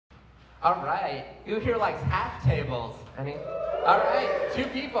All right. Who here likes hash tables? Any? All right. 2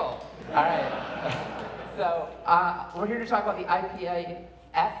 people. All right. So we're here to talk about the IPFS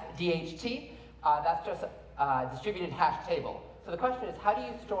DHT. That's just a distributed hash table. So the question is, how do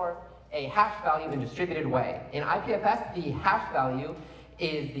you store a hash value in a distributed way? In IPFS, the hash value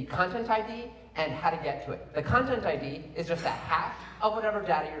is the content ID and how to get to it. The content ID is just a hash of whatever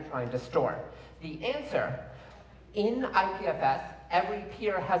data you're trying to store. The answer, in IPFS, every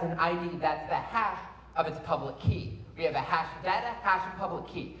peer has an ID that's the hash of its public key. We have a hash data, hash, and public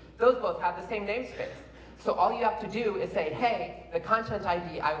key. Those both have the same namespace. So all you have to do is say, hey, the content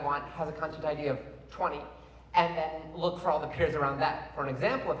ID I want has a content ID of 20, and then look for all the peers around that. For an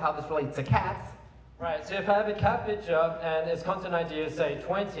example of how this relates to cats. Right, so if I have a cat picture and its content ID is say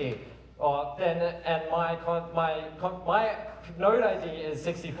 20, and my node ID is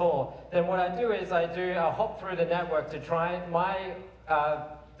 64, then what I do is I do a hop through the network to try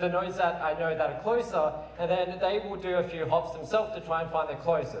the nodes that I know that are closer, and then they will do a few hops themselves to try and find the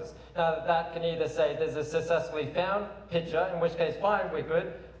closest. Now that can either say there's a successfully found picture, in which case fine, we're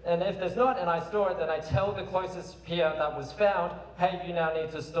good, and if there's not and I store it, then I tell the closest peer that was found, hey, you now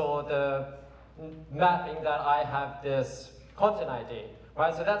need to store the mapping that I have this content ID.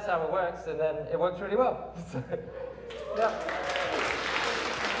 Right, so that's how it works, and then it works really well. So, yeah.